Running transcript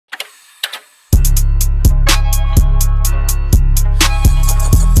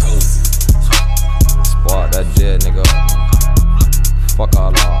Fuck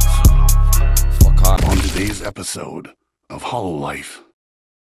our laws. Fuck our... On today's episode of Hollow Life.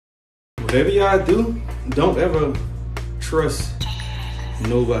 Whatever y'all do, don't ever trust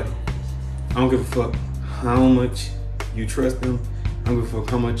nobody. I don't give a fuck how much you trust them. I don't give a fuck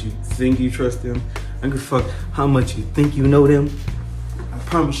how much you think you trust them. I don't give a fuck how much you think you know them. I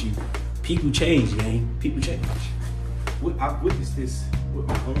promise you, people change, gang. People change. I've witnessed this with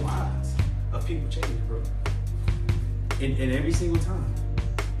my own eyes of people changing, bro. And every single time,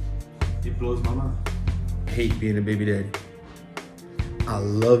 it blows my mind. I hate being a baby daddy. I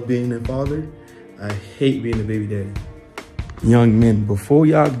love being a father. I hate being a baby daddy. Young men, before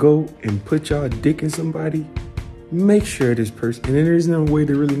y'all go and put y'all dick in somebody, make sure this person, and there isn't a way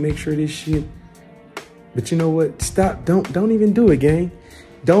to really make sure this shit. But you know what? Stop. Don't even do it, gang.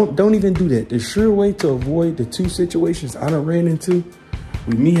 Don't even do that. The sure way to avoid the two situations I done ran into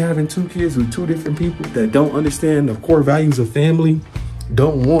with me having two kids with two different people that don't understand the core values of family,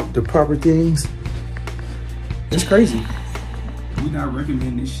 don't want the proper things. It's crazy. We not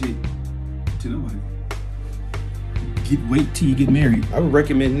recommending this shit to nobody. Wait till you get married. I would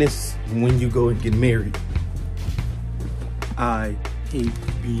recommend this when you go and get married. I hate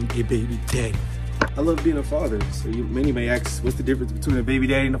being a baby daddy. I love being a father. So many may ask, what's the difference between a baby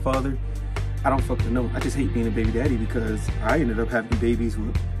daddy and a father? I don't fucking know. I just hate being a baby daddy because I ended up having babies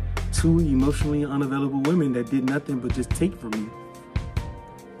with two emotionally unavailable women that did nothing but just take from me.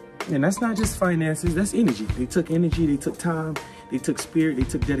 And that's not just finances, that's energy. They took energy, they took time, they took spirit, they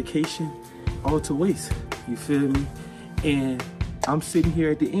took dedication, all to waste. You feel me? And I'm sitting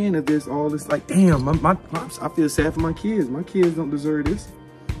here at the end of this, all this like, damn, I feel sad for my kids. My kids don't deserve this.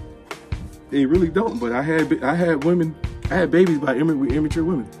 They really don't. But I had babies by immature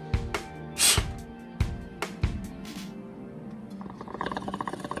women.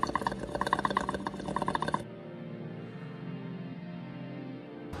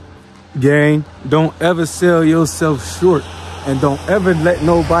 Gang, don't ever sell yourself short, and don't ever let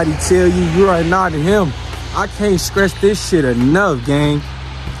nobody tell you you are not him. I can't stress this shit enough, gang.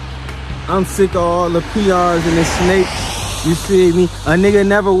 I'm sick of all the PRs and the snakes. You feel me? A nigga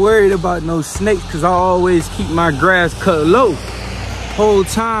never worried about no snakes because I always keep my grass cut low. Whole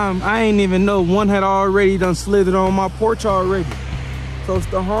time, I ain't even know one had already done slithered on my porch already. Close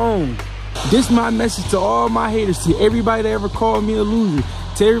to home. This my message to all my haters, to everybody that ever called me a loser,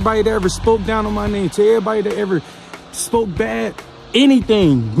 to everybody that ever spoke down on my name, to everybody that ever spoke bad,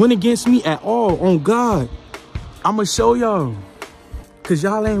 anything went against me at all, on God. I'ma show y'all, cause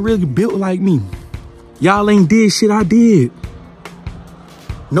y'all ain't really built like me. Y'all ain't did shit I did.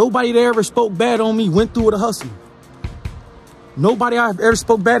 Nobody that ever spoke bad on me went through with a hustle. Nobody I ever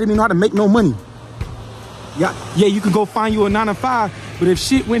spoke bad to me know how to make no money. Yeah, you could go find you a 9-to-5, but if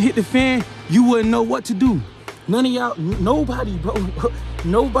shit went hit the fan, you wouldn't know what to do. None of y'all, nobody, bro,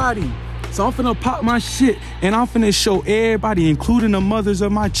 nobody. So I'm finna pop my shit and I'm finna show everybody, including the mothers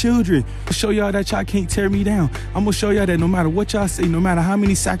of my children, show y'all that y'all can't tear me down. I'm gonna show y'all that no matter what y'all say, no matter how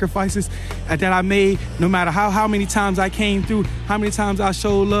many sacrifices that I made, no matter how many times I came through, how many times I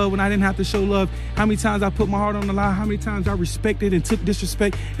showed love when I didn't have to show love, how many times I put my heart on the line, how many times I respected and took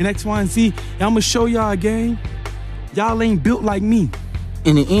disrespect and X, Y, and Z. And I'm gonna show y'all, gang, y'all ain't built like me.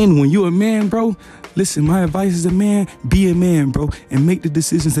 In the end, when you a man, bro, listen, my advice as a man, be a man, bro, and make the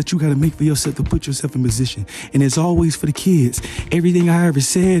decisions that you got to make for yourself to put yourself in position. And it's always for the kids. Everything I ever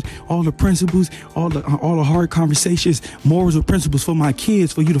said, all the principles, all the hard conversations, morals or principles for my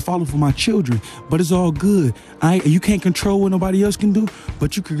kids, for you to follow for my children. But it's all good. You can't control what nobody else can do,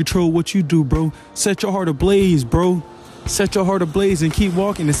 but you can control what you do, bro. Set your heart ablaze, bro. Set your heart ablaze and keep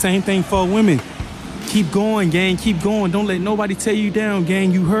walking. The same thing for women. Keep going, gang. Keep going. Don't let nobody tear you down,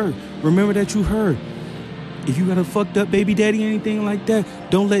 gang. You heard. Remember that you heard. If you got a fucked up baby daddy or anything like that,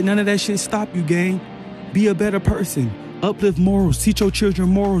 don't let none of that shit stop you, gang. Be a better person. Uplift morals. Teach your children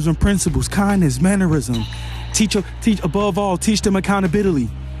morals and principles, kindness, mannerism. Teach above all, teach them accountability.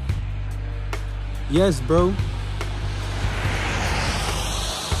 Yes, bro.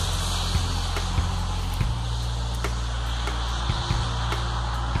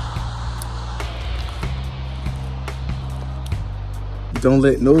 Don't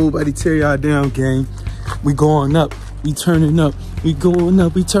let nobody tear y'all down, gang. We going up. We turning up. We going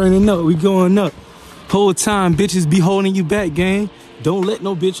up. We turning up. We going up. Whole time, bitches be holding you back, gang. Don't let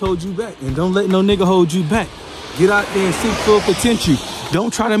no bitch hold you back. And don't let no nigga hold you back. Get out there and seek full potential.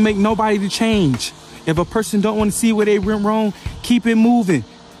 Don't try to make nobody to change. If a person don't want to see where they went wrong, keep it moving.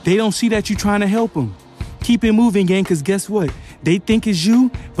 They don't see that you trying to help them. Keep it moving, gang, because guess what? They think it's you,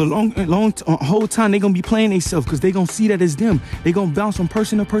 but whole time they gonna be playing themselves because they gonna see that it's them. They gonna bounce from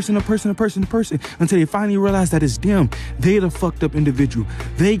person to person to person to person to person until they finally realize that it's them. They the fucked up individual.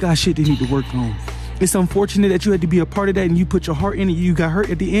 They got shit they need to work on. It's unfortunate that you had to be a part of that and you put your heart in it. You got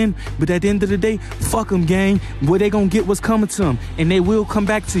hurt at the end, but at the end of the day, fuck them, gang. What they gonna get what's coming to them, and they will come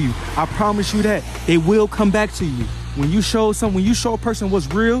back to you. I promise you that. They will come back to you. When you show a person what's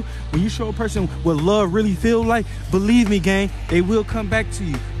real, when you show a person what love really feel like, believe me, gang, they will come back to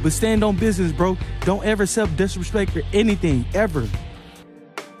you. But stand on business, bro. Don't ever self-disrespect or anything, ever.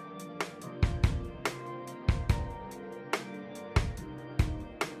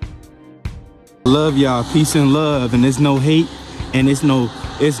 Love y'all, peace and love, and there's no hate, and it's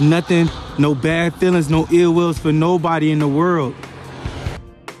nothing, no bad feelings, no ill wills for nobody in the world.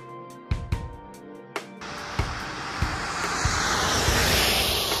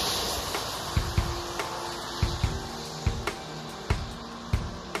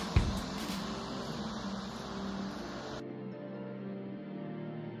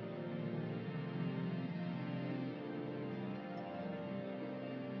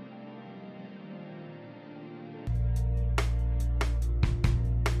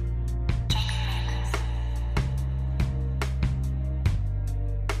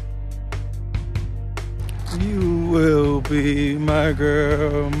 You will be my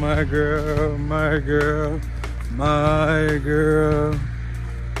girl, my girl, my girl, my girl.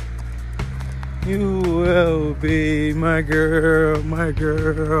 You will be my girl, my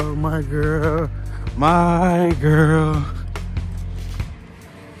girl, my girl, my girl.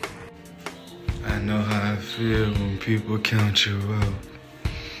 I know how I feel when people count you out.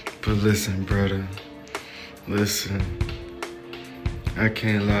 But listen, brother, listen. I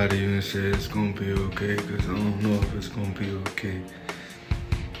can't lie to you and say it's gonna be okay, cause I don't know if it's gonna be okay.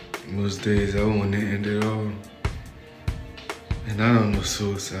 Most days I wanna end it all. And I don't know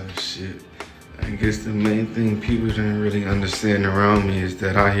suicide shit. I guess the main thing people didn't really understand around me is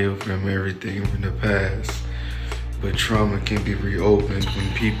that I heal from everything from the past. But trauma can be reopened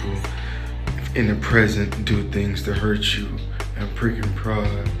when people in the present do things to hurt you and freaking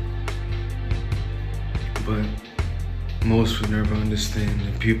pride. But most will never understand.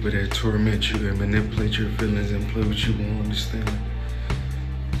 The people that torment you and manipulate your feelings and play with you won't understand.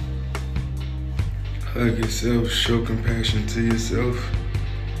 Hug yourself, show compassion to yourself.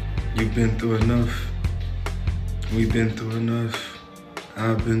 You've been through enough. We've been through enough.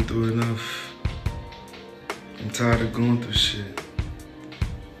 I've been through enough. I'm tired of going through shit.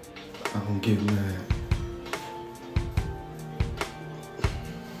 I don't get mad.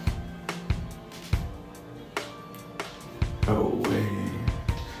 No way.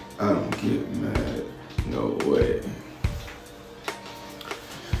 I don't get mad. No way.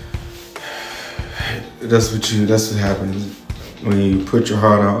 That's what happens when you put your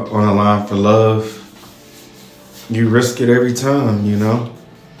heart out on the line for love. You risk it every time, you know?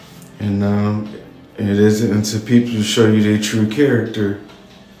 And it isn't until people show you their true character,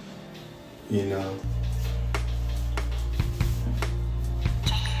 you know?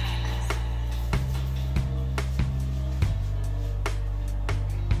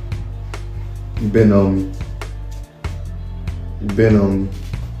 You've been on me. You've been on me.